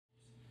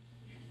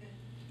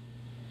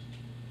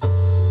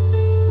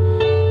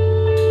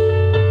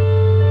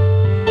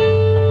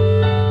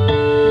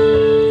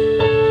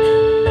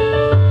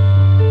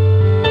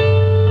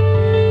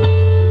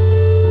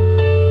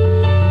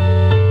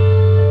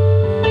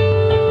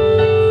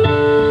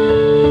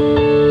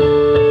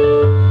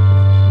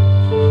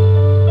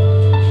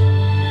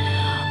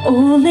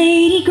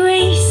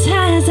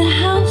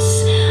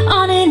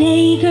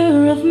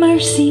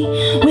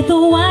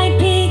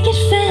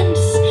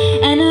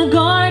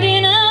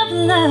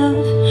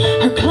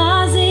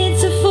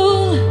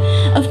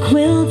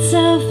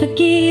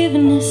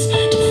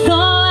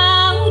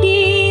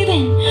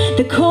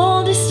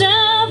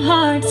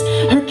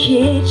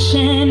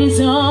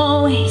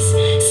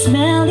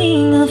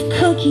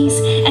cookies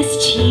as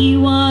tea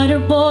water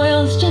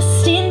boils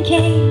just in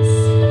case.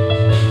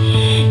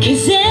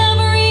 'Cause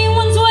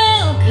everyone's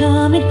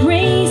welcome at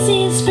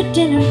Grace's for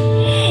dinner,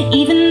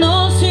 even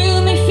those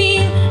who may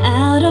feel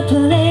out of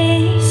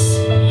place.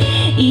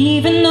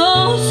 Even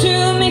those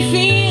who may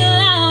feel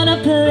out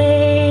of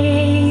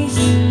place.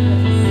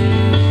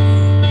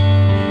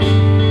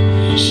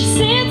 She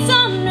sits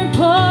on her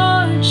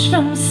porch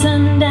from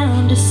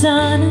sundown to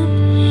sunup,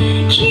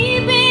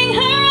 keeping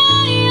her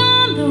eye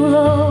on the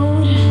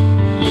road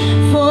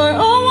for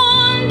a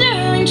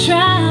wandering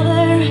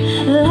traveler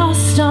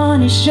lost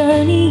on his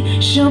journey.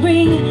 She'll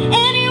bring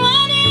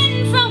anyone in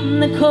from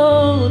the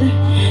cold,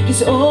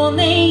 'cause old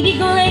Lady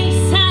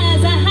Grace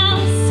has a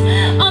house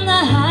on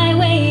the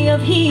highway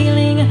of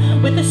healing,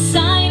 with a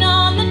sign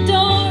on the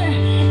door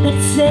that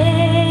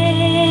says,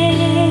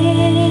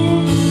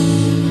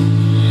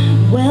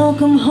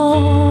 welcome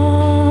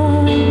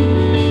home.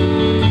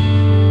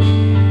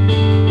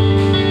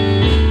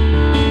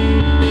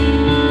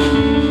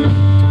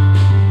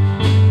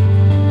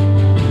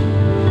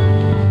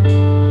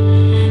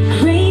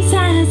 Grace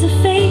has a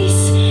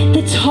face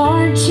that's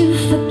hard to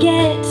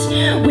forget,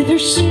 with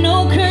her snow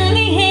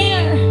curly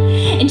hair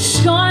and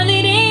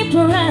scarlet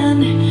apron.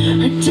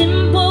 Her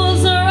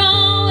dimples are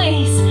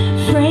always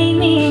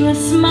framing a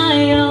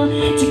smile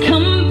to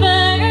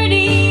comfort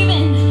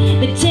even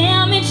the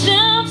damaged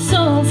of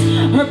souls.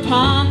 Her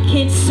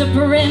pockets are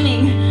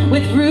brimming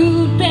with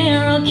root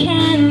barrel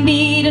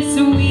candy to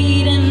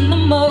sweeten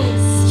the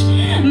most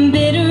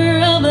bitter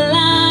of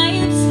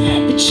lives.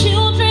 The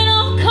children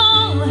all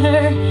call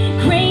her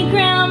Great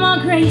Grandma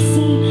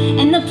Gracie,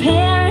 and the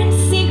parents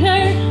seek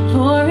her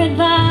for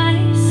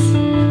advice.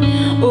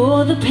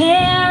 Oh, the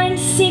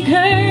parents seek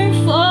her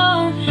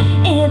for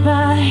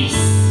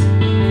advice.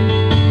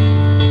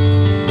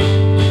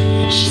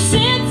 She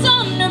sits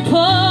on her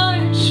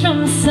porch from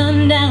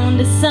sundown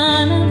to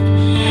sunup,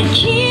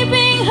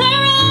 keeping her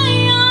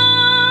eye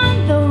on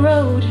the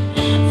road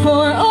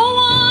for a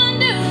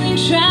wandering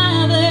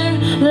traveler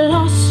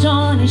lost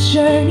on his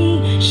journey.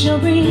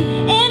 She'll bring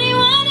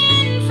anyone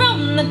in from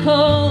the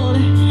cold,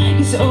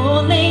 'cause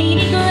old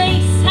Lady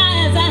Grace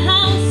has a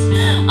house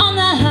on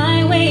the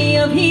highway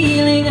of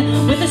healing,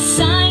 with a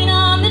sign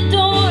on the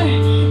door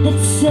that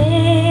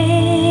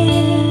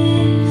says,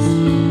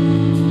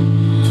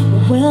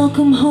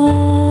 welcome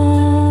home.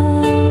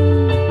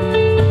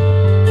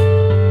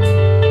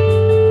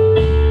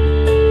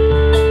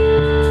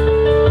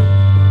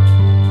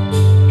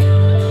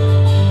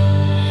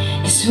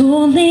 'Cause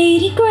old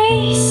Lady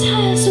Grace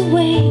has a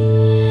way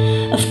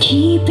of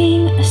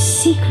keeping a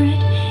secret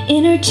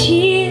in her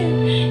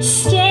tear-stained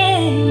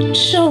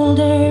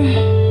shoulder.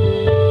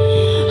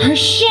 Her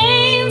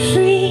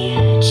shame-free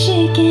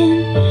chicken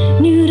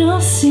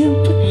noodle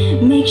soup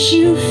makes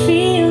you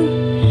feel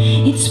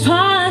it's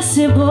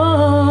possible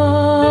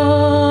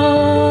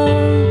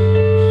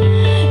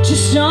to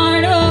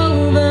start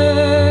over.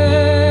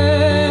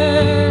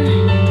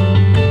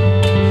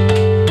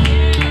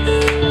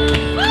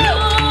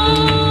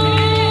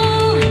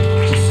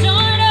 To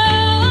start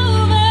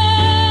over.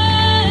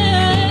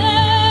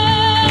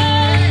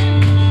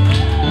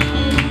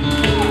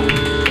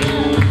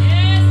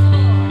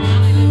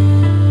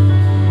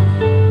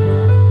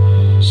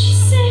 She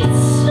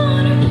sits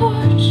on her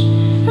porch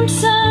from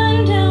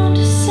sundown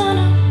to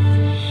sunup,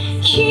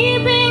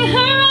 keeping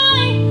her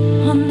eye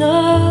on the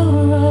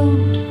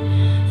road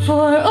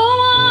for a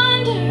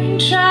wandering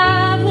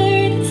traveler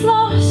that's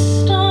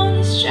lost on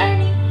his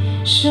journey.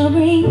 She'll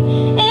bring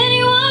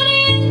anyone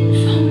in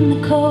from the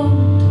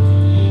cold,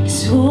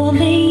 'cause old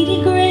Lady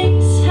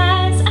Grace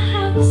has a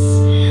house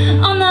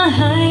on the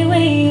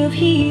highway of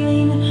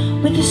healing,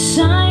 with a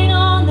sign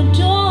on the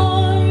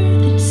door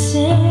that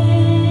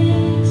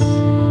says,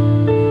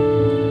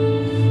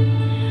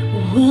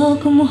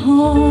 welcome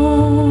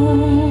home.